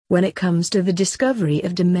when it comes to the discovery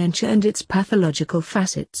of dementia and its pathological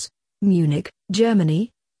facets, Munich,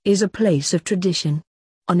 Germany, is a place of tradition.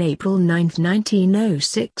 On April 9,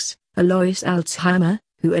 1906, Alois Alzheimer,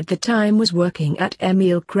 who at the time was working at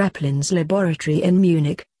Emil Kraplin's laboratory in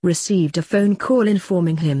Munich, received a phone call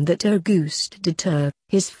informing him that Auguste Deter,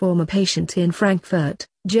 his former patient in Frankfurt,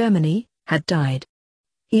 Germany, had died.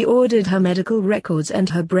 He ordered her medical records and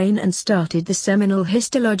her brain and started the seminal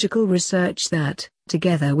histological research that,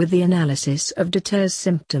 together with the analysis of Deter's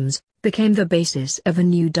symptoms, became the basis of a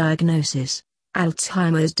new diagnosis,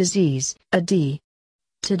 Alzheimer's disease, AD.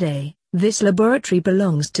 Today, this laboratory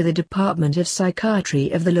belongs to the Department of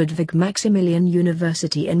Psychiatry of the Ludwig Maximilian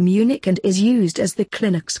University in Munich and is used as the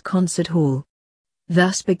clinic's concert hall.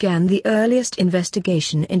 Thus began the earliest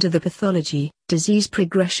investigation into the pathology, disease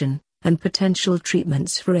progression, and potential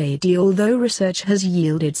treatments for AD. Although research has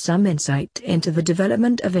yielded some insight into the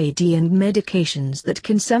development of AD and medications that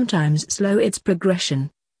can sometimes slow its progression,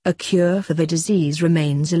 a cure for the disease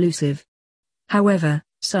remains elusive. However,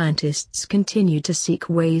 scientists continue to seek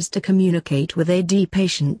ways to communicate with AD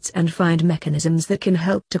patients and find mechanisms that can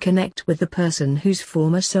help to connect with the person whose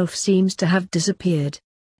former self seems to have disappeared.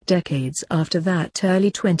 Decades after that early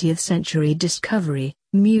 20th century discovery,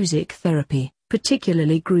 music therapy,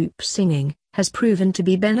 particularly group singing, has proven to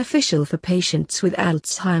be beneficial for patients with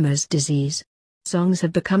Alzheimer's disease. Songs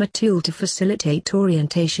have become a tool to facilitate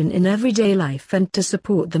orientation in everyday life and to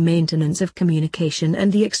support the maintenance of communication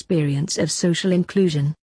and the experience of social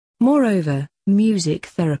inclusion. Moreover, music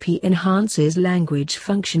therapy enhances language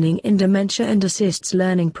functioning in dementia and assists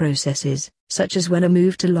learning processes, such as when a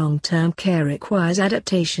move to long-term care requires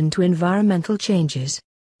adaptation to environmental changes.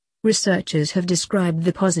 Researchers have described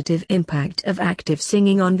the positive impact of active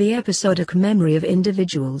singing on the episodic memory of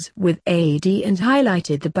individuals with AD and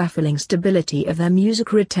highlighted the baffling stability of their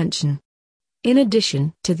music retention. In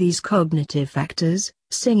addition to these cognitive factors,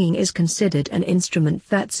 singing is considered an instrument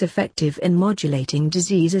that's effective in modulating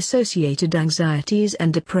disease-associated anxieties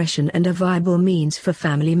and depression and a viable means for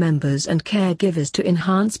family members and caregivers to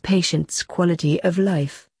enhance patients' quality of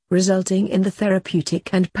life, resulting in the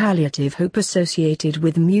therapeutic and palliative hope associated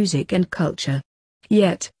with music and culture.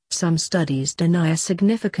 Yet, some studies deny a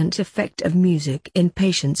significant effect of music in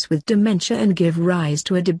patients with dementia and give rise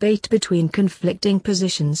to a debate between conflicting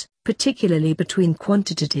positions, particularly between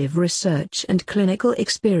quantitative research and clinical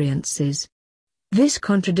experiences. This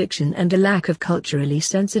contradiction and a lack of culturally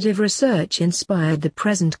sensitive research inspired the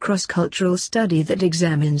present cross-cultural study that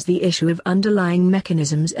examines the issue of underlying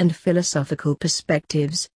mechanisms and philosophical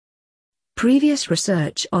perspectives. Previous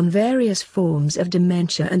research on various forms of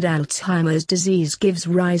dementia and Alzheimer's disease gives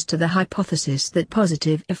rise to the hypothesis that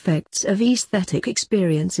positive effects of aesthetic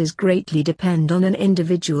experiences greatly depend on an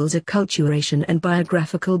individual's acculturation and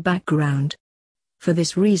biographical background. For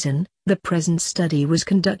this reason, the present study was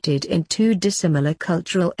conducted in two dissimilar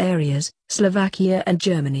cultural areas, Slovakia and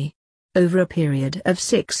Germany. Over a period of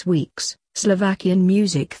 6 weeks, Slovakian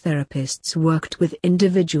music therapists worked with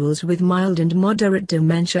individuals with mild and moderate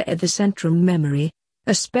dementia at the Centrum Memory,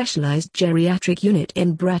 a specialized geriatric unit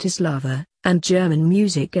in Bratislava, and German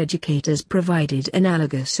music educators provided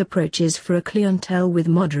analogous approaches for a clientele with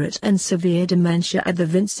moderate and severe dementia at the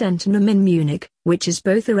Vinzentenum in Munich, which is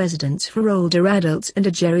both a residence for older adults and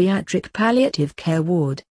a geriatric palliative care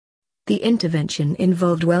ward. The intervention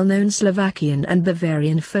involved well-known Slovakian and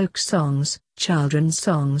Bavarian folk songs, children's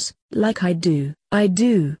songs, like I Do, I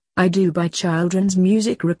Do, I Do by children's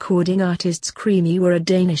music recording artists Creamy were a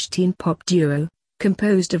Danish teen pop duo,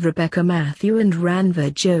 composed of Rebecca Matthew and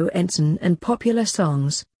Ranva Johansson, and popular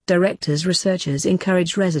songs. Directors researchers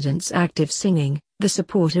encourage residents' active singing, the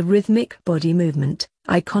support of rhythmic body movement,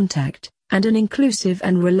 eye contact, and an inclusive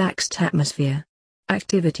and relaxed atmosphere.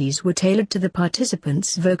 Activities were tailored to the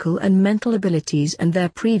participants' vocal and mental abilities and their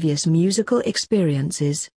previous musical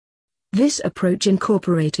experiences. This approach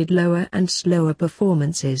incorporated lower and slower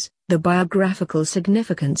performances, the biographical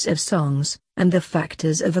significance of songs, and the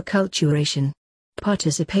factors of acculturation.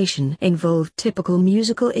 Participation involved typical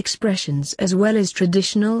musical expressions as well as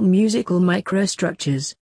traditional musical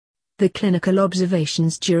microstructures. The clinical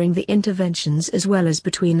observations during the interventions as well as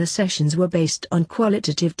between the sessions were based on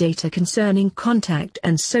qualitative data concerning contact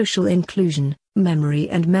and social inclusion, memory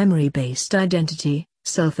and memory-based identity,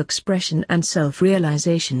 self-expression and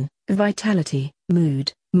self-realization, vitality,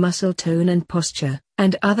 mood, muscle tone and posture,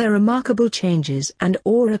 and other remarkable changes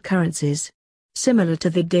and/or occurrences. Similar to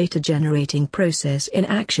the data-generating process in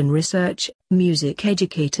action research, music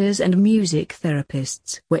educators and music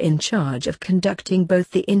therapists were in charge of conducting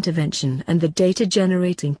both the intervention and the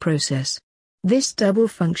data-generating process. This double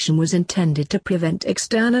function was intended to prevent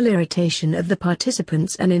external irritation of the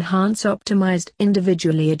participants and enhance optimized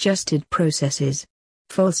individually adjusted processes.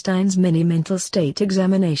 Feuerstein's mini-mental state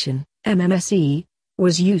examination, MMSE,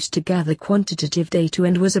 was used to gather quantitative data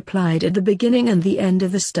and was applied at the beginning and the end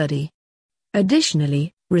of the study.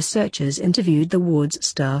 Additionally, researchers interviewed the ward's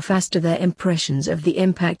staff as to their impressions of the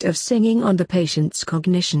impact of singing on the patient's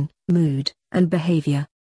cognition, mood, and behavior.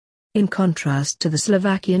 In contrast to the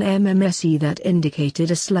Slovakian MMSE that indicated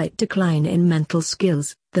a slight decline in mental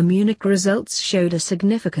skills, the Munich results showed a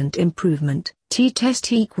significant improvement,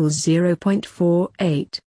 t-test equals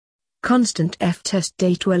 0.48. Constant F-test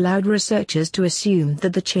data allowed researchers to assume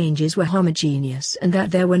that the changes were homogeneous and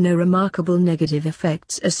that there were no remarkable negative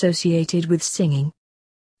effects associated with singing.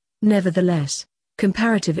 Nevertheless,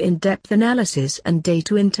 comparative in-depth analysis and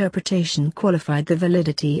data interpretation qualified the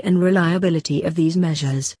validity and reliability of these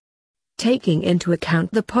measures. Taking into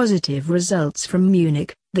account the positive results from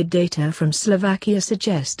Munich, the data from Slovakia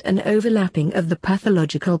suggest an overlapping of the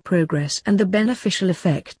pathological progress and the beneficial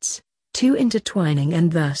effects, two intertwining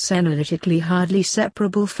and thus analytically hardly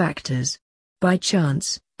separable factors. By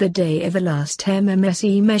chance, the day of the last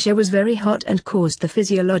MMSE measure was very hot and caused the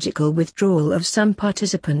physiological withdrawal of some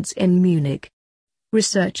participants in Munich.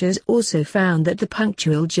 Researchers also found that the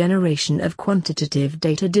punctual generation of quantitative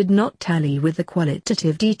data did not tally with the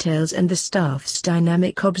qualitative details and the staff's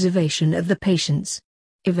dynamic observation of the patients.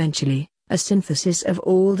 Eventually, a synthesis of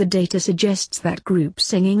all the data suggests that group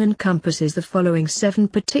singing encompasses the following 7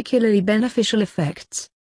 particularly beneficial effects.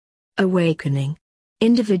 Awakening.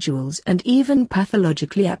 Individuals and even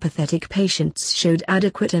pathologically apathetic patients showed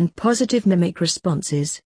adequate and positive mimic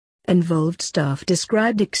responses. Involved staff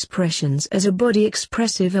described expressions as a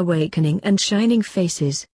body-expressive awakening and shining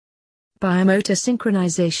faces. Biomotor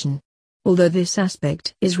synchronization. Although this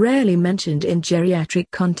aspect is rarely mentioned in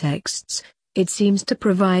geriatric contexts, it seems to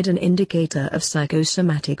provide an indicator of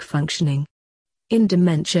psychosomatic functioning. In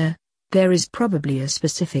dementia, there is probably a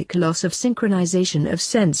specific loss of synchronization of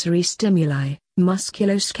sensory stimuli,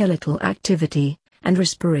 musculoskeletal activity, and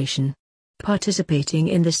respiration. Participating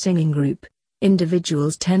in the singing group,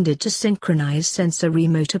 individuals tended to synchronize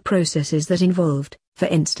sensory-motor processes that involved, for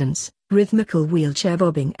instance, rhythmical wheelchair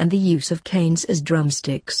bobbing and the use of canes as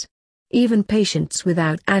drumsticks. Even patients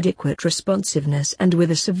without adequate responsiveness and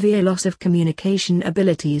with a severe loss of communication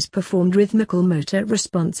abilities performed rhythmical motor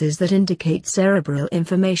responses that indicate cerebral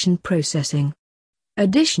information processing.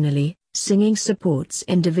 Additionally, singing supports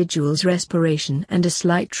individuals' respiration and a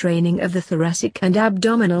slight training of the thoracic and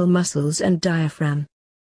abdominal muscles and diaphragm.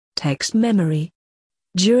 Text memory.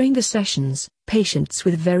 During the sessions, patients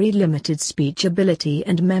with very limited speech ability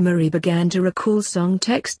and memory began to recall song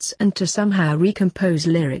texts and to somehow recompose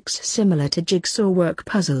lyrics similar to jigsaw work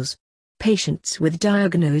puzzles. Patients with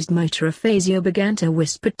diagnosed motor aphasia began to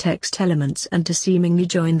whisper text elements and to seemingly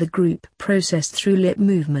join the group process through lip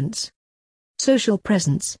movements. Social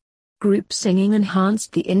presence. Group singing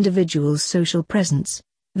enhanced the individual's social presence,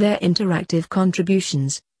 their interactive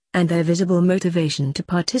contributions, and their visible motivation to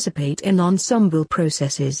participate in ensemble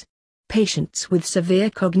processes. Patients with severe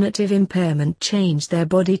cognitive impairment changed their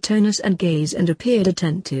body tonus and gaze and appeared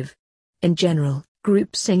attentive. In general,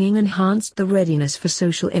 group singing enhanced the readiness for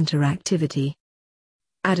social interactivity.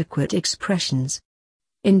 Adequate expressions.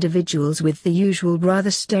 Individuals with the usual rather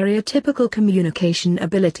stereotypical communication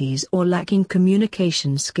abilities or lacking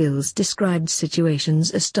communication skills described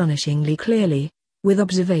situations astonishingly clearly, with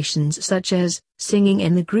observations such as, "Singing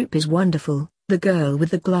in the group is wonderful, the girl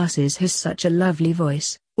with the glasses has such a lovely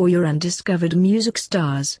voice," or "Your undiscovered music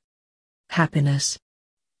stars." Happiness.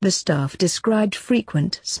 The staff described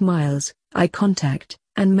frequent smiles, eye contact,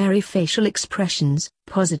 and merry facial expressions,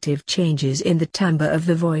 positive changes in the timbre of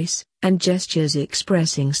the voice, and gestures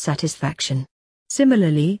expressing satisfaction.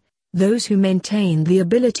 Similarly, those who maintained the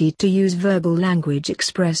ability to use verbal language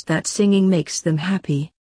expressed that singing makes them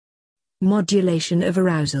happy. Modulation of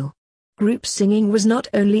arousal. Group singing was not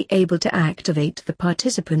only able to activate the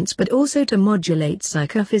participants but also to modulate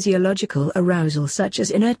psychophysiological arousal such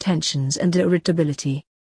as inattentions and irritability.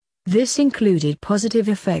 This included positive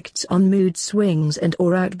effects on mood swings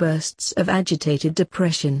and/or outbursts of agitated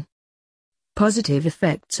depression. Positive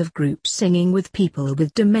effects of group singing with people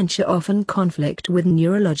with dementia often conflict with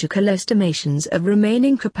neurological estimations of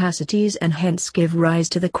remaining capacities and hence give rise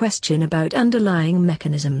to the question about underlying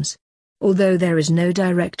mechanisms. Although there is no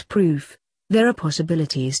direct proof, there are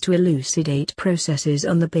possibilities to elucidate processes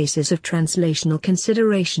on the basis of translational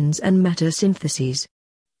considerations and meta-syntheses.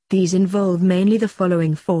 These involve mainly the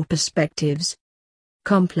following 4 perspectives.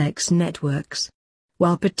 Complex networks.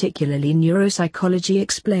 while particularly neuropsychology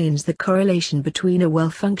explains the correlation between a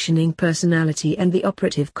well-functioning personality and the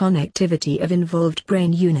operative connectivity of involved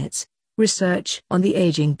brain units. Research on the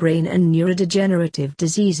aging brain and neurodegenerative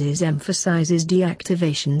diseases emphasizes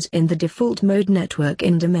deactivations in the default mode network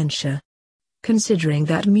in dementia. Considering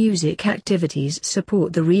that music activities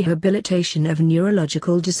support the rehabilitation of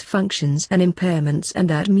neurological dysfunctions and impairments and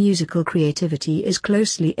that musical creativity is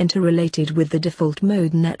closely interrelated with the default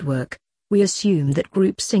mode network, we assume that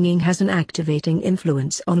group singing has an activating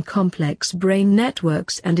influence on complex brain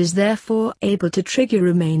networks and is therefore able to trigger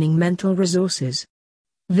remaining mental resources.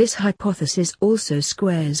 This hypothesis also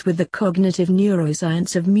squares with the cognitive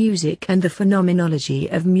neuroscience of music and the phenomenology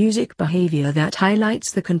of music behavior that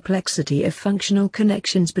highlights the complexity of functional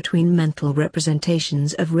connections between mental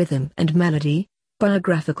representations of rhythm and melody,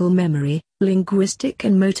 biographical memory, linguistic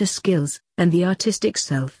and motor skills, and the artistic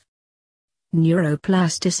self.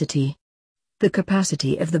 Neuroplasticity. The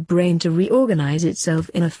capacity of the brain to reorganize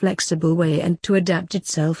itself in a flexible way and to adapt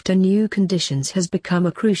itself to new conditions has become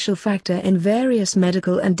a crucial factor in various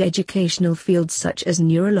medical and educational fields such as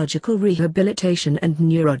neurological rehabilitation and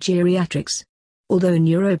neurogeriatrics. Although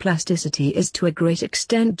neuroplasticity is to a great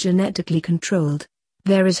extent genetically controlled,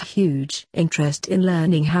 there is huge interest in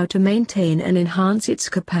learning how to maintain and enhance its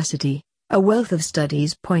capacity. A wealth of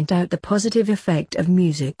studies point out the positive effect of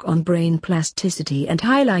music on brain plasticity and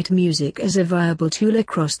highlight music as a viable tool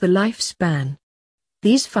across the lifespan.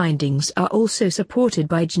 These findings are also supported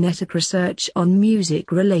by genetic research on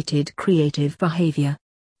music-related creative behavior.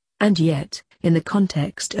 And yet, in the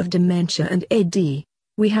context of dementia and AD,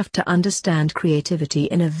 we have to understand creativity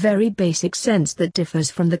in a very basic sense that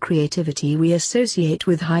differs from the creativity we associate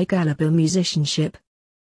with high-caliber musicianship.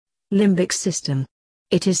 Limbic system.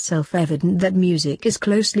 It is self-evident that music is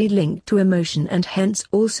closely linked to emotion and hence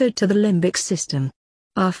also to the limbic system.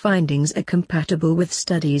 Our findings are compatible with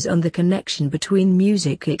studies on the connection between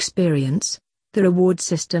music experience, the reward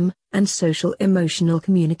system, and social-emotional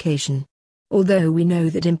communication. Although we know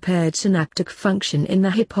that impaired synaptic function in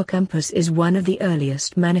the hippocampus is one of the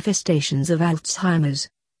earliest manifestations of Alzheimer's,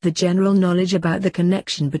 the general knowledge about the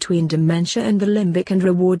connection between dementia and the limbic and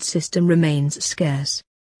reward system remains scarce.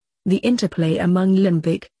 The interplay among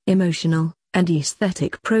limbic, emotional, and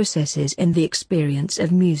aesthetic processes in the experience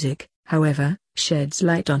of music, however, sheds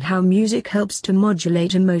light on how music helps to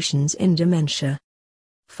modulate emotions in dementia.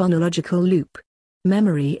 Phonological loop.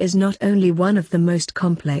 Memory is not only one of the most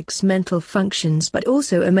complex mental functions but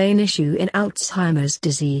also a main issue in Alzheimer's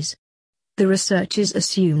disease. The researchers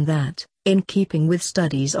assume that, in keeping with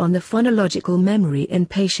studies on the phonological memory in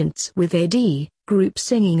patients with AD, group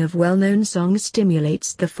singing of well-known songs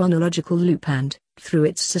stimulates the phonological loop and, through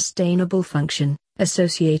its sustainable function,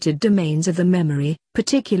 associated domains of the memory,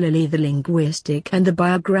 particularly the linguistic and the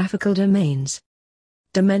biographical domains.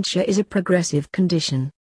 Dementia is a progressive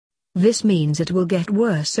condition. This means it will get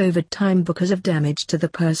worse over time because of damage to the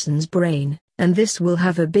person's brain, and this will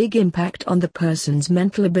have a big impact on the person's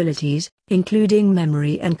mental abilities, including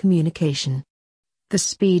memory and communication. The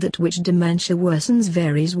speed at which dementia worsens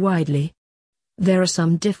varies widely. There are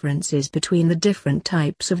some differences between the different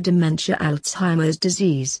types of dementia. Alzheimer's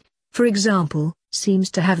disease, for example, seems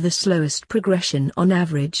to have the slowest progression on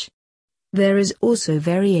average. There is also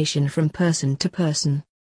variation from person to person.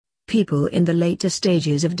 People in the later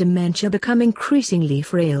stages of dementia become increasingly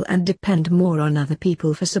frail and depend more on other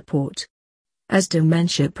people for support. As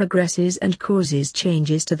dementia progresses and causes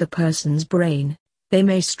changes to the person's brain, they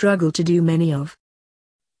may struggle to do many of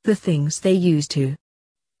the things they used to.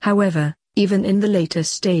 However, even in the later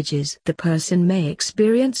stages, the person may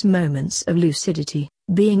experience moments of lucidity,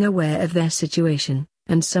 being aware of their situation,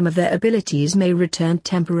 and some of their abilities may return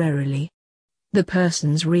temporarily. The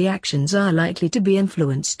person's reactions are likely to be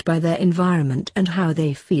influenced by their environment and how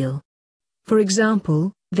they feel. For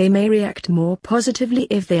example, they may react more positively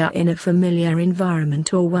if they are in a familiar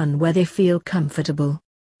environment or one where they feel comfortable.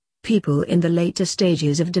 People in the later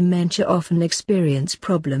stages of dementia often experience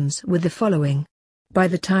problems with the following. By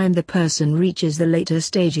the time the person reaches the later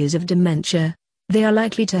stages of dementia, they are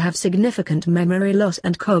likely to have significant memory loss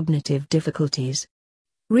and cognitive difficulties.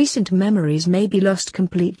 Recent memories may be lost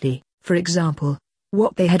completely, for example,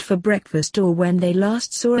 what they had for breakfast or when they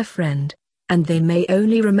last saw a friend, and they may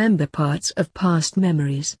only remember parts of past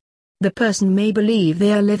memories. The person may believe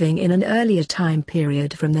they are living in an earlier time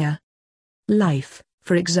period from their life,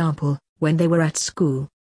 for example, when they were at school.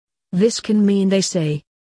 This can mean they say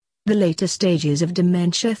the later stages of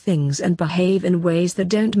dementia things and behave in ways that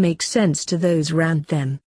don't make sense to those around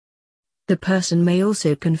them. The person may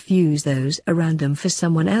also confuse those around them for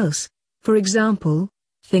someone else, for example,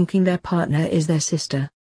 thinking their partner is their sister.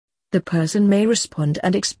 The person may respond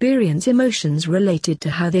and experience emotions related to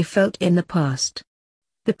how they felt in the past.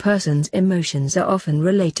 The person's emotions are often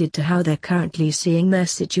related to how they're currently seeing their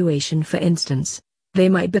situation. For instance, they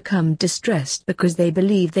might become distressed because they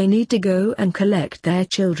believe they need to go and collect their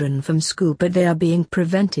children from school, but they are being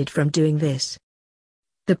prevented from doing this.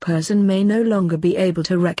 The person may no longer be able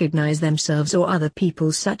to recognize themselves or other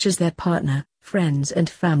people such as their partner, friends and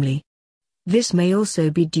family. This may also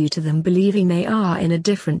be due to them believing they are in a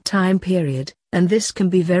different time period, and this can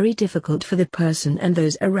be very difficult for the person and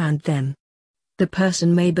those around them. The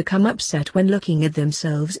person may become upset when looking at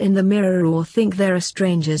themselves in the mirror or think there are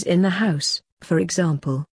strangers in the house, for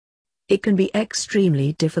example. It can be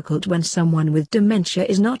extremely difficult when someone with dementia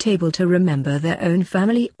is not able to remember their own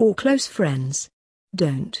family or close friends.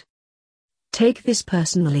 Don't take this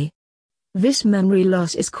personally. This memory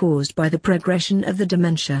loss is caused by the progression of the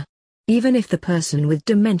dementia. Even if the person with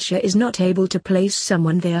dementia is not able to place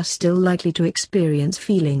someone, they are still likely to experience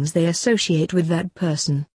feelings they associate with that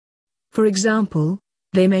person. For example,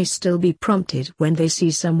 they may still be prompted when they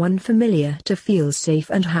see someone familiar to feel safe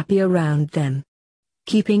and happy around them.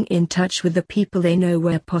 Keeping in touch with the people they know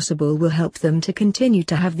where possible will help them to continue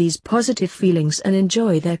to have these positive feelings and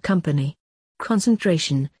enjoy their company.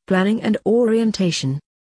 Concentration, planning and orientation.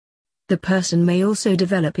 The person may also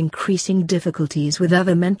develop increasing difficulties with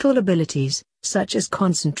other mental abilities, such as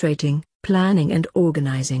concentrating, planning and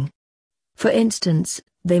organizing. For instance,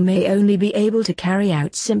 they may only be able to carry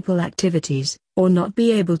out simple activities, or not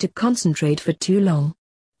be able to concentrate for too long.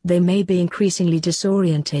 They may be increasingly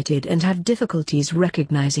disorientated and have difficulties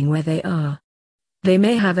recognizing where they are. They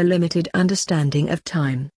may have a limited understanding of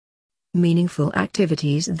time. Meaningful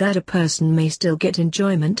activities. That a person may still get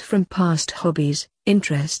enjoyment from past hobbies,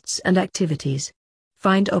 interests and activities.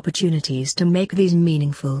 Find opportunities to make these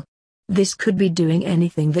meaningful. This could be doing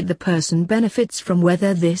anything that the person benefits from,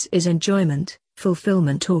 whether this is enjoyment,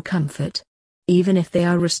 fulfillment or comfort. Even if they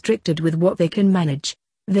are restricted with what they can manage,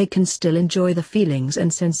 they can still enjoy the feelings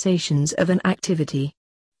and sensations of an activity.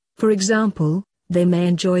 For example, they may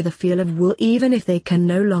enjoy the feel of wool even if they can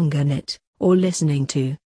no longer knit, or listening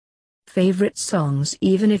to favorite songs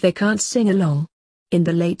even if they can't sing along. In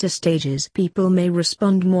the later stages, people may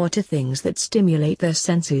respond more to things that stimulate their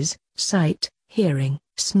senses, sight, hearing,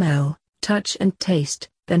 smell, touch and taste,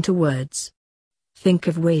 than to words. Think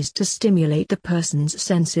of ways to stimulate the person's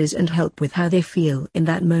senses and help with how they feel in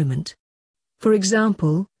that moment. For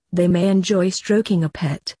example, they may enjoy stroking a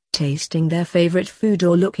pet, tasting their favorite food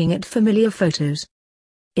or looking at familiar photos.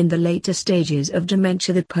 In the later stages of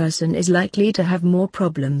dementia, the person is likely to have more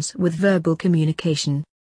problems with verbal communication.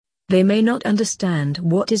 They may not understand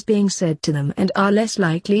what is being said to them and are less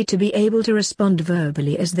likely to be able to respond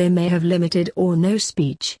verbally, as they may have limited or no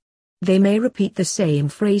speech. They may repeat the same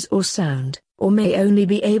phrase or sound, or may only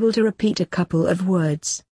be able to repeat a couple of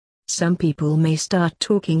words. Some people may start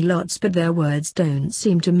talking lots but their words don't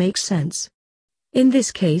seem to make sense. In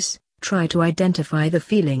this case, try to identify the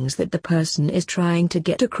feelings that the person is trying to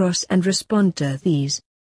get across and respond to these.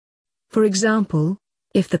 For example,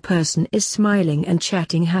 if the person is smiling and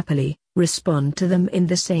chatting happily, respond to them in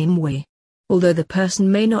the same way. Although the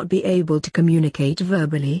person may not be able to communicate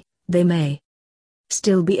verbally, they may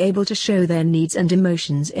still be able to show their needs and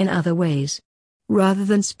emotions in other ways. Rather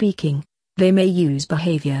than speaking, they may use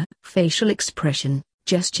behavior, facial expression,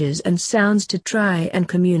 gestures and sounds to try and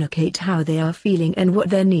communicate how they are feeling and what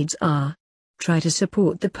their needs are. Try to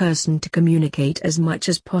support the person to communicate as much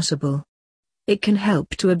as possible. It can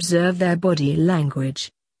help to observe their body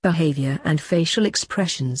language, behavior and facial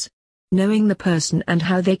expressions. Knowing the person and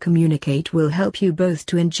how they communicate will help you both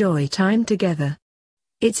to enjoy time together.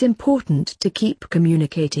 It's important to keep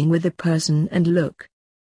communicating with the person and look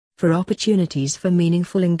for opportunities for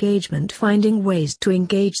meaningful engagement. Finding ways to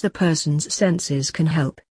engage the person's senses can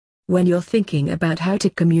help. When you're thinking about how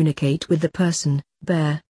to communicate with the person,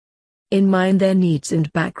 bear in mind their needs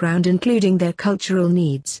and background, including their cultural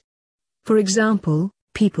needs. For example,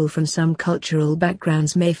 people from some cultural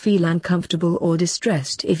backgrounds may feel uncomfortable or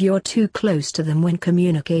distressed if you're too close to them when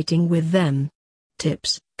communicating with them.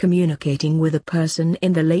 Tips: communicating with a person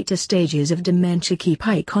in the later stages of dementia. Keep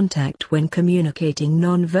eye contact when communicating.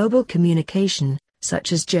 Nonverbal communication,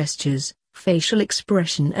 such as gestures, facial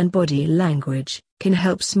expression and body language, can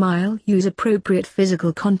help. Smile. Use appropriate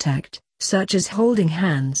physical contact, such as holding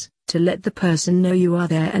hands, to let the person know you are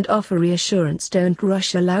there and offer reassurance. Don't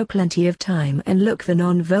rush. Allow plenty of time and look for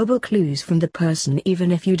nonverbal clues from the person.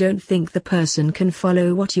 Even if you don't think the person can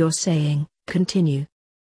follow what you're saying, continue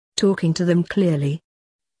talking to them clearly.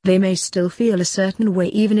 They may still feel a certain way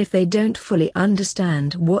even if they don't fully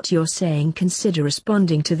understand what you're saying. Consider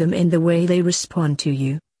responding to them in the way they respond to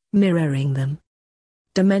you. mirroring them.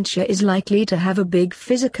 Dementia is likely to have a big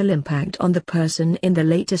physical impact on the person in the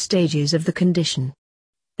later stages of the condition.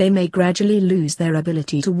 They may gradually lose their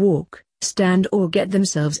ability to walk, stand or get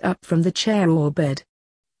themselves up from the chair or bed.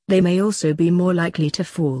 They may also be more likely to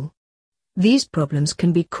fall. These problems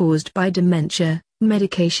can be caused by dementia,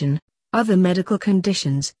 medication, other medical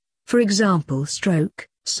conditions, for example stroke,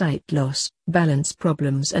 sight loss, balance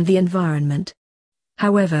problems and the environment.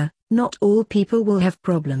 However, not all people will have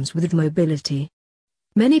problems with mobility.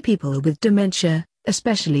 Many people with dementia,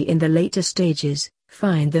 especially in the later stages,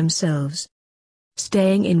 find themselves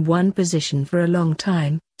staying in one position for a long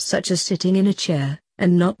time, such as sitting in a chair,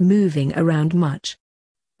 and not moving around much.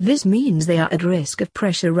 This means they are at risk of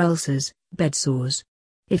pressure ulcers, bed sores.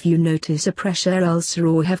 If you notice a pressure ulcer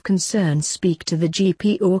or have concerns, speak to the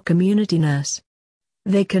GP or community nurse.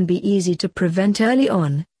 They can be easy to prevent early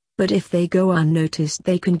on, but if they go unnoticed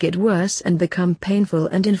they can get worse and become painful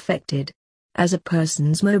and infected. As a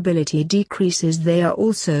person's mobility decreases, they are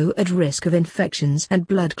also at risk of infections and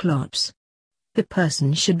blood clots. The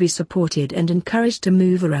person should be supported and encouraged to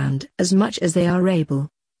move around as much as they are able,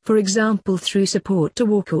 for example through support to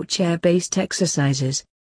walk or chair-based exercises.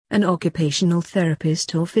 An occupational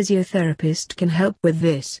therapist or physiotherapist can help with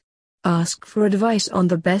this. Ask for advice on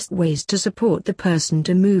the best ways to support the person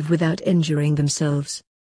to move without injuring themselves.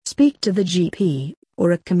 Speak to the GP,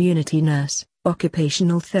 or a community nurse,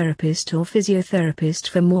 occupational therapist or physiotherapist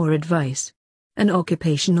for more advice. An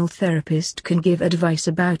occupational therapist can give advice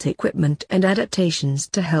about equipment and adaptations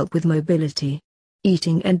to help with mobility.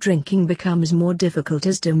 Eating and drinking becomes more difficult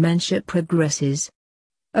as dementia progresses.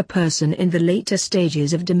 A person in the later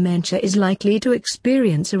stages of dementia is likely to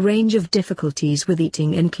experience a range of difficulties with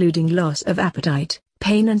eating, including loss of appetite,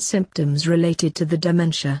 pain and symptoms related to the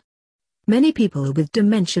dementia. Many people with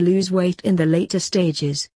dementia lose weight in the later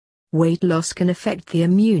stages. Weight loss can affect the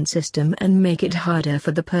immune system and make it harder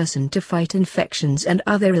for the person to fight infections and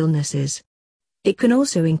other illnesses. It can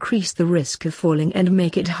also increase the risk of falling and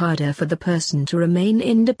make it harder for the person to remain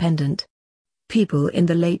independent. People in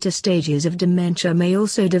the later stages of dementia may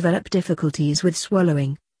also develop difficulties with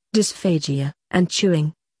swallowing, dysphagia, and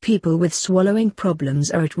chewing. People with swallowing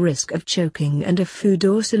problems are at risk of choking and of food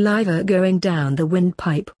or saliva going down the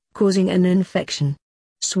windpipe, causing an infection.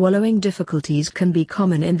 Swallowing difficulties can be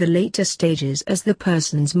common in the later stages as the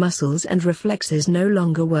person's muscles and reflexes no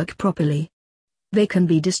longer work properly. They can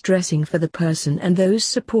be distressing for the person and those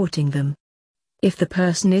supporting them. If the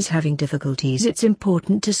person is having difficulties, it's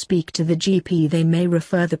important to speak to the GP. They may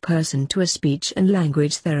refer the person to a speech and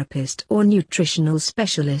language therapist or nutritional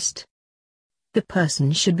specialist. The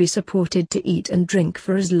person should be supported to eat and drink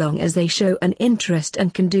for as long as they show an interest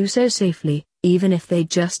and can do so safely, even if they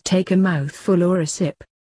just take a mouthful or a sip.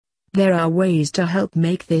 There are ways to help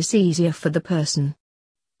make this easier for the person.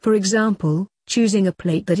 For example, choosing a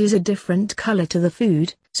plate that is a different color to the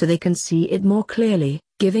food, so they can see it more clearly,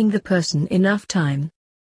 giving the person enough time.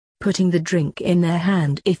 Putting the drink in their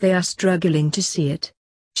hand if they are struggling to see it.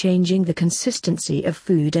 Changing the consistency of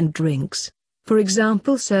food and drinks, for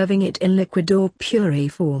example serving it in liquid or puree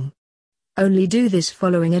form. Only do this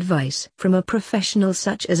following advice from a professional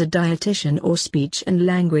such as a dietitian or speech and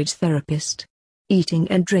language therapist. Eating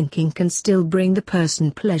and drinking can still bring the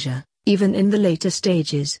person pleasure, even in the later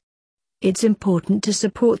stages. It's important to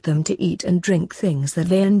support them to eat and drink things that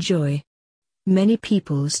they enjoy. Many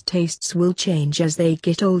people's tastes will change as they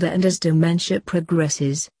get older and as dementia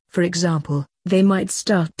progresses. For example, they might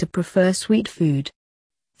start to prefer sweet food.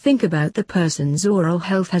 Think about the person's oral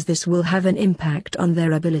health, as this will have an impact on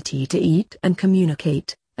their ability to eat and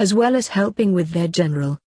communicate, as well as helping with their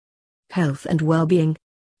general health and well-being.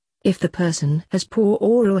 If the person has poor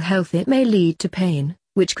oral health, it may lead to pain,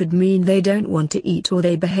 which could mean they don't want to eat or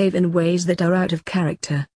they behave in ways that are out of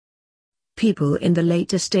character. People in the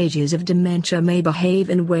later stages of dementia may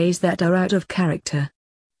behave in ways that are out of character.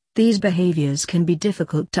 These behaviors can be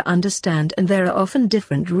difficult to understand and there are often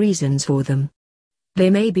different reasons for them.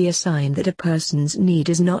 They may be a sign that a person's need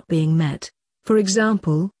is not being met. For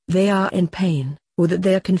example, they are in pain, or that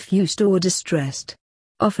they are confused or distressed.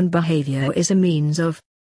 Often behavior is a means of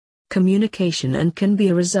communication and can be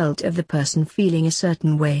a result of the person feeling a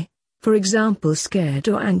certain way, for example scared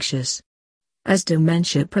or anxious. As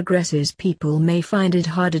dementia progresses, people may find it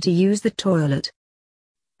harder to use the toilet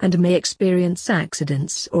and may experience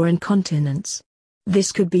accidents or incontinence.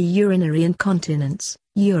 This could be urinary incontinence,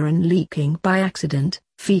 urine leaking by accident,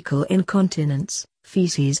 fecal incontinence,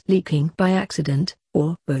 feces leaking by accident,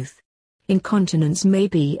 or both. Incontinence may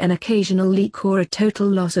be an occasional leak or a total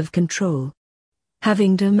loss of control.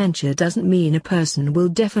 Having dementia doesn't mean a person will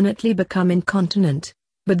definitely become incontinent,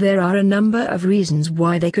 but there are a number of reasons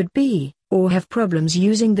why they could be, or have problems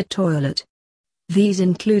using the toilet. These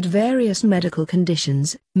include various medical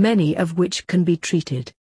conditions, many of which can be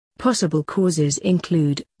treated. Possible causes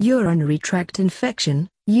include urinary tract infection,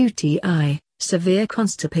 UTI, severe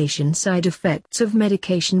constipation, side effects of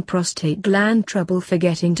medication, prostate gland trouble,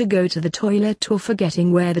 forgetting to go to the toilet or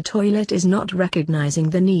forgetting where the toilet is, not recognizing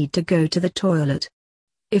the need to go to the toilet.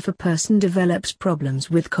 If a person develops problems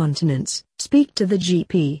with continence, speak to the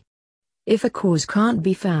GP. If a cause can't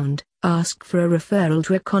be found, ask for a referral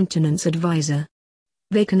to a continence advisor.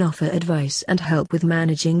 They can offer advice and help with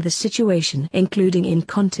managing the situation, including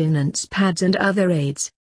incontinence pads and other aids.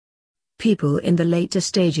 People in the later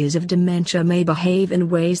stages of dementia may behave in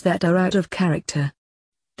ways that are out of character.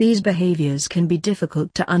 These behaviors can be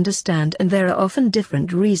difficult to understand, and there are often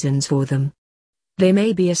different reasons for them. They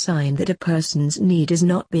may be a sign that a person's need is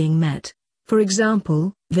not being met. For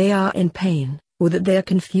example, they are in pain, or that they are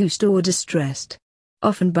confused or distressed.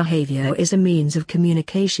 Often behavior is a means of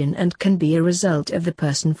communication and can be a result of the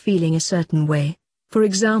person feeling a certain way, for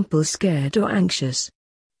example scared or anxious.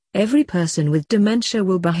 Every person with dementia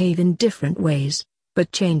will behave in different ways,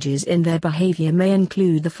 but changes in their behavior may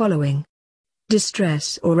include the following.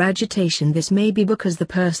 Distress or agitation. This may be because the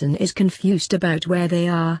person is confused about where they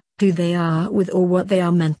are, who they are with, or what they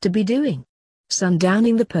are meant to be doing.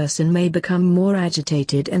 Sundowning. The person may become more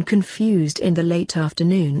agitated and confused in the late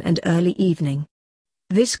afternoon and early evening.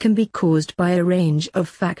 This can be caused by a range of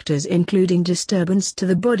factors, including disturbance to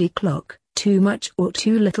the body clock, too much or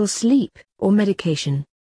too little sleep, or medication.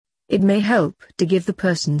 It may help to give the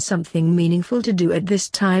person something meaningful to do at this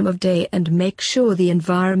time of day and make sure the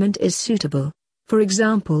environment is suitable. For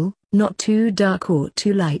example, not too dark or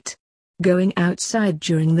too light. Going outside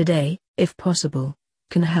during the day, if possible,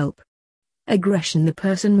 can help. Aggression. The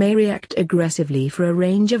person may react aggressively for a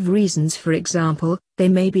range of reasons. For example, they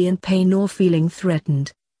may be in pain or feeling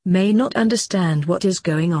threatened, may not understand what is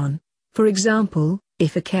going on. For example,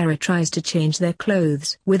 if a carer tries to change their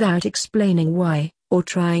clothes without explaining why, or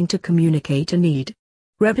trying to communicate a need.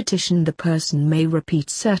 Repetition. The person may repeat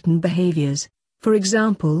certain behaviors, for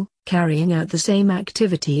example, carrying out the same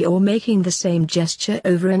activity or making the same gesture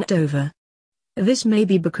over and over. This may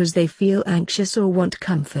be because they feel anxious or want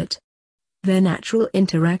comfort. Their natural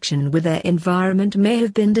interaction with their environment may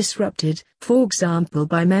have been disrupted, for example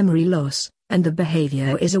by memory loss, and the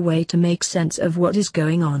behavior is a way to make sense of what is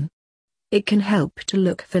going on. It can help to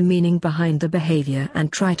look for meaning behind the behavior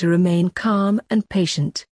and try to remain calm and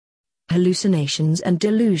patient. Hallucinations and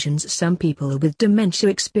delusions. Some people with dementia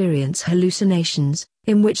experience hallucinations,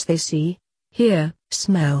 in which they see, hear,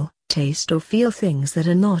 smell, taste or feel things that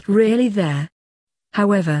are not really there.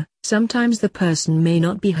 However, sometimes the person may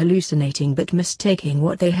not be hallucinating but mistaking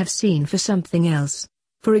what they have seen for something else.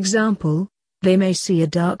 For example, they may see a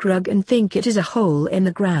dark rug and think it is a hole in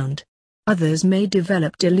the ground. Others may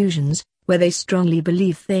develop delusions, where they strongly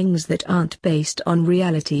believe things that aren't based on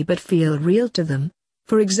reality but feel real to them.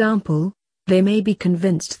 For example, they may be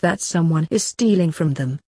convinced that someone is stealing from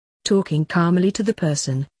them. Talking calmly to the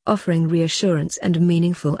person, offering reassurance and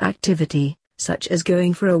meaningful activity, such as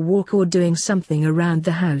going for a walk or doing something around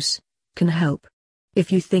the house, can help.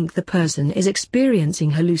 If you think the person is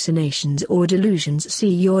experiencing hallucinations or delusions,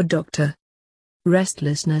 see your doctor.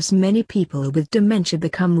 Restlessness. Many people with dementia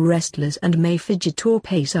become restless and may fidget or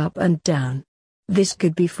pace up and down. This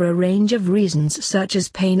could be for a range of reasons such as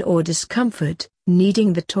pain or discomfort,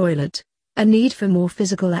 needing the toilet, a need for more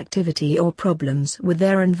physical activity, or problems with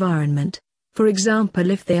their environment. For example,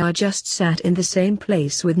 if they are just sat in the same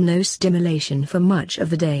place with no stimulation for much of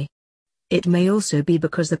the day. It may also be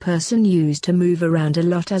because the person used to move around a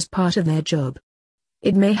lot as part of their job.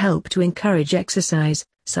 It may help to encourage exercise,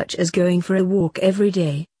 such as going for a walk every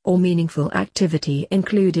day, or meaningful activity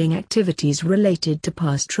including activities related to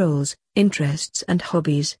past roles, interests and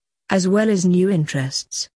hobbies, as well as new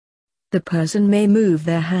interests. The person may move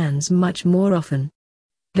their hands much more often.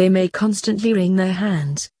 They may constantly wring their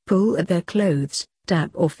hands, pull at their clothes,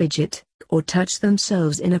 tap or fidget, or touch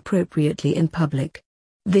themselves inappropriately in public.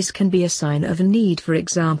 This can be a sign of a need. For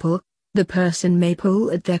example, the person may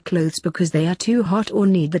pull at their clothes because they are too hot or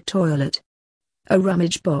need the toilet. A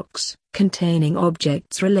rummage box, containing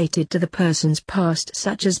objects related to the person's past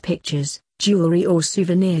such as pictures, jewelry or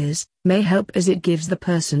souvenirs, may help as it gives the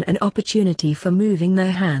person an opportunity for moving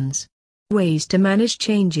their hands. Ways to manage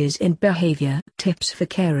changes in behavior. Tips for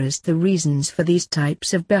carers. The reasons for these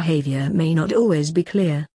types of behavior may not always be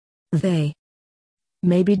clear. They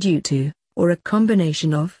may be due to, or a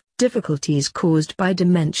combination of, difficulties caused by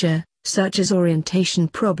dementia, such as orientation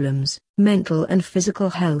problems, mental and physical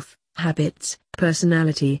health, habits,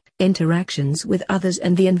 personality, interactions with others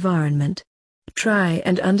and the environment. Try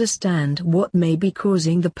and understand what may be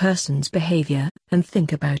causing the person's behavior, and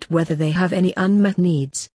think about whether they have any unmet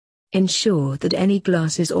needs. Ensure that any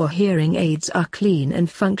glasses or hearing aids are clean and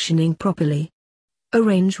functioning properly.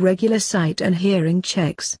 Arrange regular sight and hearing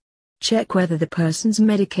checks. Check whether the person's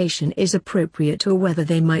medication is appropriate or whether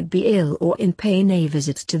they might be ill or in pain. A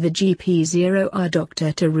visit to the GP/0R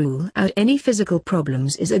doctor to rule out any physical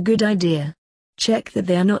problems is a good idea. Check that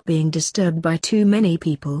they are not being disturbed by too many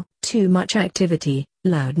people, too much activity,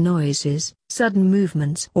 loud noises, sudden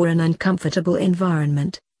movements or an uncomfortable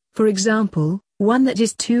environment, for example, one that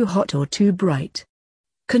is too hot or too bright.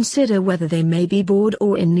 Consider whether they may be bored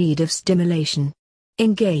or in need of stimulation.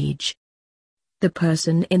 Engage the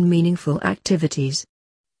person in meaningful activities.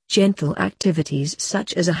 Gentle activities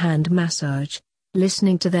such as a hand massage,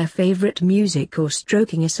 listening to their favorite music or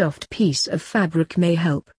stroking a soft piece of fabric may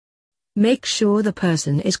help. Make sure the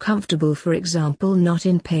person is comfortable, for example not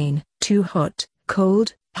in pain, too hot,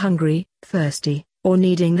 cold, hungry, thirsty, or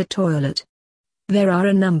needing the toilet. There are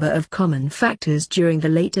a number of common factors during the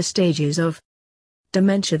later stages of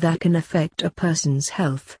dementia that can affect a person's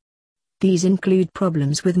health. These include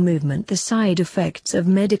problems with movement, the side effects of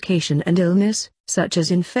medication and illness, such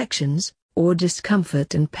as infections, or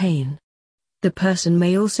discomfort and pain. The person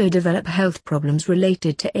may also develop health problems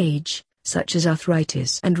related to age, such as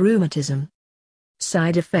arthritis and rheumatism.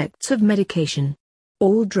 Side effects of medication.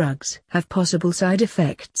 All drugs have possible side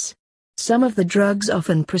effects. Some of the drugs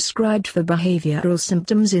often prescribed for behavioral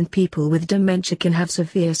symptoms in people with dementia can have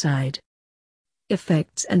severe side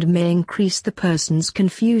effects and may increase the person's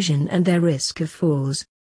confusion and their risk of falls.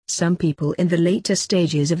 Some people in the later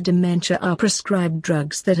stages of dementia are prescribed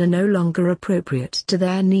drugs that are no longer appropriate to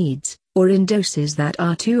their needs, or in doses that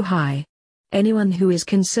are too high. Anyone who is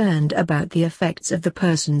concerned about the effects of the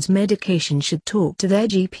person's medication should talk to their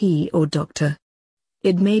GP or doctor.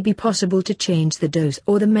 It may be possible to change the dose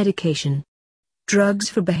or the medication. Drugs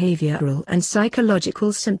for behavioral and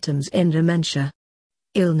psychological symptoms in dementia.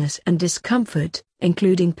 Illness and discomfort,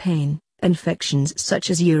 including pain, infections such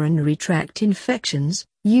as urinary tract infections,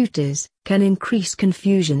 UTIs, can increase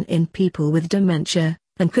confusion in people with dementia,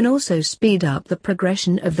 and can also speed up the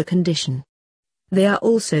progression of the condition. They are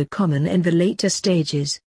also common in the later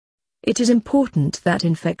stages. It is important that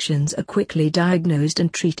infections are quickly diagnosed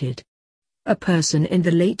and treated. A person in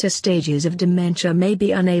the later stages of dementia may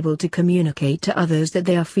be unable to communicate to others that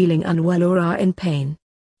they are feeling unwell or are in pain.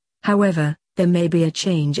 However, there may be a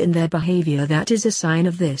change in their behavior that is a sign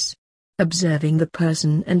of this. Observing the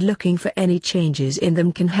person and looking for any changes in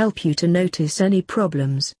them can help you to notice any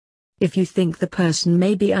problems. If you think the person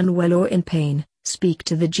may be unwell or in pain, speak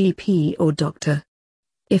to the GP or doctor.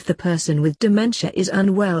 If the person with dementia is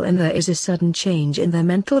unwell and there is a sudden change in their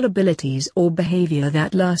mental abilities or behavior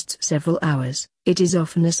that lasts several hours, it is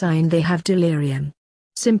often a sign they have delirium.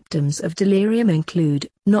 Symptoms of delirium include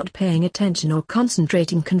not paying attention or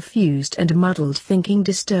concentrating, confused and muddled thinking,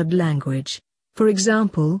 disturbed language, for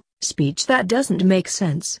example, speech that doesn't make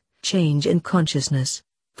sense, change in consciousness,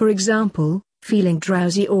 for example, feeling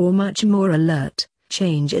drowsy or much more alert,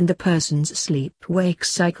 change in the person's sleep-wake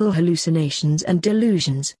cycle, hallucinations and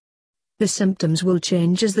delusions. The symptoms will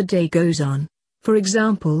change as the day goes on. For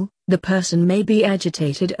example, the person may be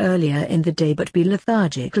agitated earlier in the day but be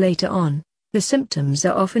lethargic later on. The symptoms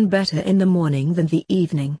are often better in the morning than the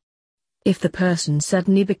evening. If the person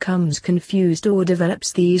suddenly becomes confused or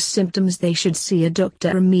develops these symptoms, they should see a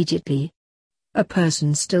doctor immediately. A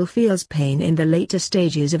person still feels pain in the later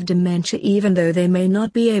stages of dementia even though they may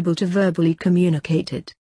not be able to verbally communicate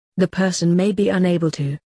it. The person may be unable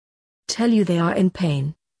to tell you they are in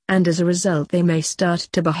pain, and as a result they may start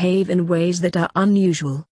to behave in ways that are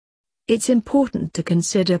unusual. It's important to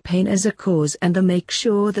consider pain as a cause and to make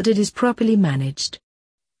sure that it is properly managed.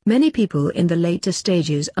 Many people in the later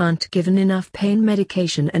stages aren't given enough pain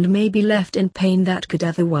medication and may be left in pain that could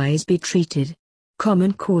otherwise be treated.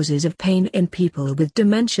 Common causes of pain in people with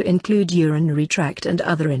dementia include urinary tract and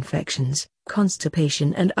other infections,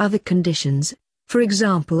 constipation and other conditions, for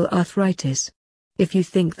example arthritis. If you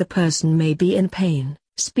think the person may be in pain,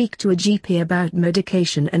 speak to a GP about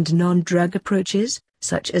medication and non-drug approaches,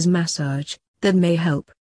 such as massage, that may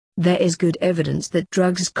help. There is good evidence that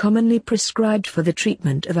drugs commonly prescribed for the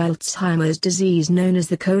treatment of Alzheimer's disease known as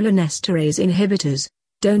the cholinesterase inhibitors,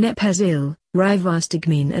 donepezil,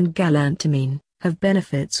 rivastigmine and galantamine, have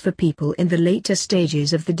benefits for people in the later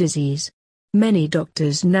stages of the disease. Many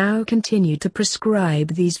doctors now continue to prescribe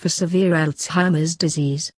these for severe Alzheimer's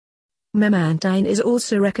disease. Memantine is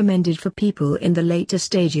also recommended for people in the later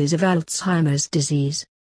stages of Alzheimer's disease.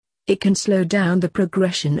 It can slow down the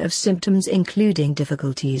progression of symptoms including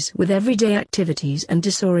difficulties with everyday activities and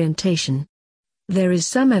disorientation. There is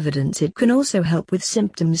some evidence it can also help with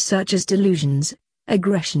symptoms such as delusions,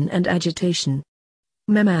 aggression and agitation.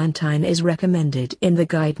 Memantine is recommended in the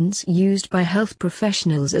guidance used by health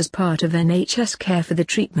professionals as part of NHS care for the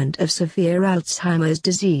treatment of severe Alzheimer's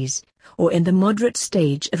disease, or in the moderate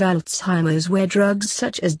stage of Alzheimer's where drugs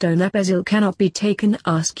such as donepezil cannot be taken.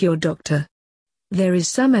 Ask your doctor. There is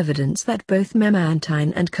some evidence that both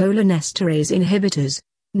memantine and cholinesterase inhibitors,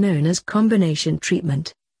 known as combination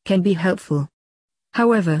treatment, can be helpful.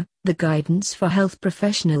 However, the guidance for health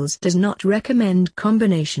professionals does not recommend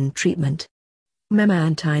combination treatment.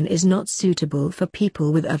 Memantine is not suitable for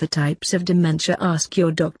people with other types of dementia. Ask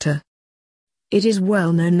your doctor. It is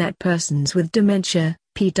well known that persons with dementia,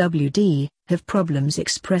 PWD, have problems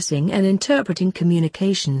expressing and interpreting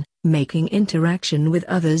communication, making interaction with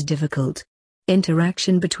others difficult.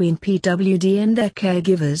 Interaction between PWD and their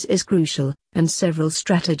caregivers is crucial, and several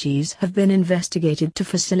strategies have been investigated to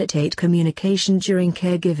facilitate communication during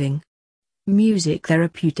caregiving. Music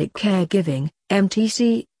therapeutic caregiving,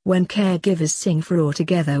 MTC, when caregivers sing for or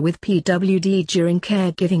together with PWD during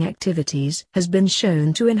caregiving activities, has been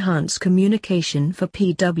shown to enhance communication for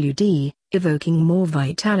PWD, evoking more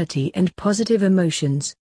vitality and positive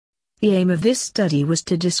emotions. The aim of this study was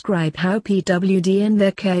to describe how PWD and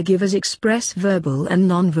their caregivers express verbal and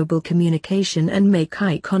nonverbal communication and make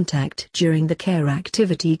eye contact during the care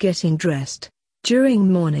activity getting dressed,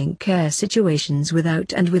 during morning care situations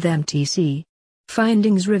without and with MTC.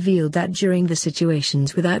 Findings revealed that during the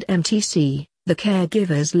situations without MTC, the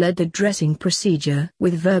caregivers led the dressing procedure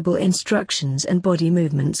with verbal instructions and body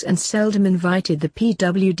movements and seldom invited the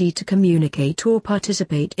PWD to communicate or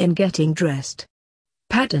participate in getting dressed.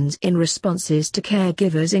 Patterns in responses to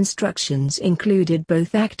caregivers' instructions included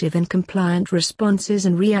both active and compliant responses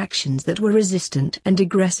and reactions that were resistant and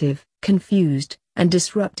aggressive, confused, and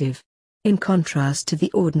disruptive. In contrast to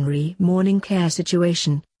the ordinary morning care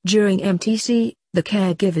situation, during MTC, the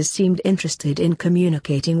caregivers seemed interested in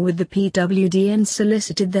communicating with the PWD and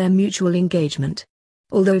solicited their mutual engagement.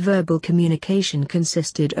 Although verbal communication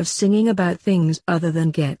consisted of singing about things other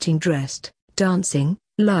than getting dressed, dancing,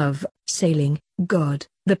 love, sailing, God,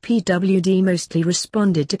 the PWD mostly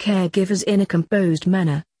responded to caregivers in a composed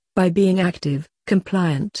manner, by being active,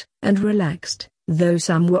 compliant, and relaxed, though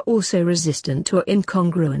some were also resistant or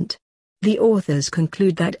incongruent. The authors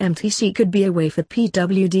conclude that MTC could be a way for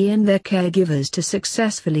PWD and their caregivers to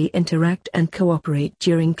successfully interact and cooperate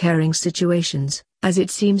during caring situations, as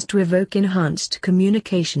it seems to evoke enhanced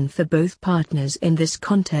communication for both partners in this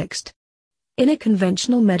context. In a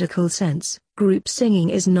conventional medical sense, group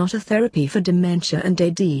singing is not a therapy for dementia and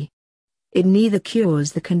AD. It neither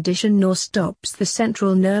cures the condition nor stops the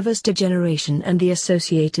central nervous degeneration and the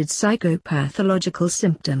associated psychopathological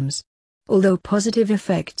symptoms. Although positive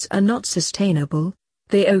effects are not sustainable,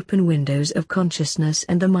 they open windows of consciousness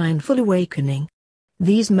and the mindful awakening.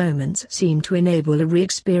 These moments seem to enable a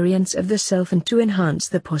re-experience of the self and to enhance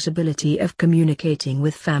the possibility of communicating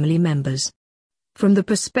with family members. From the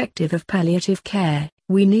perspective of palliative care,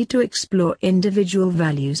 we need to explore individual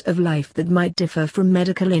values of life that might differ from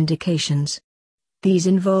medical indications. These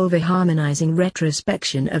involve a harmonizing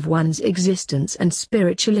retrospection of one's existence and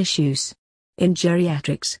spiritual issues. In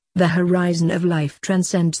geriatrics, the horizon of life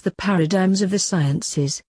transcends the paradigms of the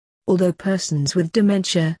sciences. Although persons with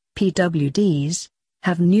dementia, PWDs,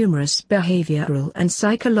 have numerous behavioral and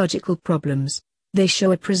psychological problems, they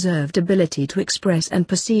show a preserved ability to express and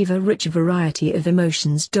perceive a rich variety of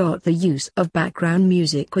emotions. The use of background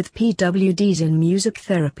music with PWDs in music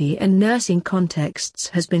therapy and nursing contexts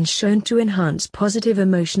has been shown to enhance positive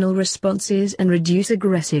emotional responses and reduce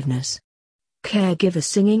aggressiveness. Caregiver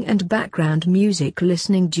singing and background music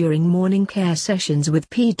listening during morning care sessions with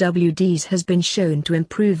PWDs has been shown to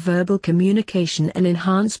improve verbal communication and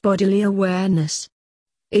enhance bodily awareness.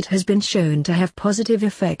 It has been shown to have positive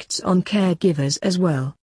effects on caregivers as well.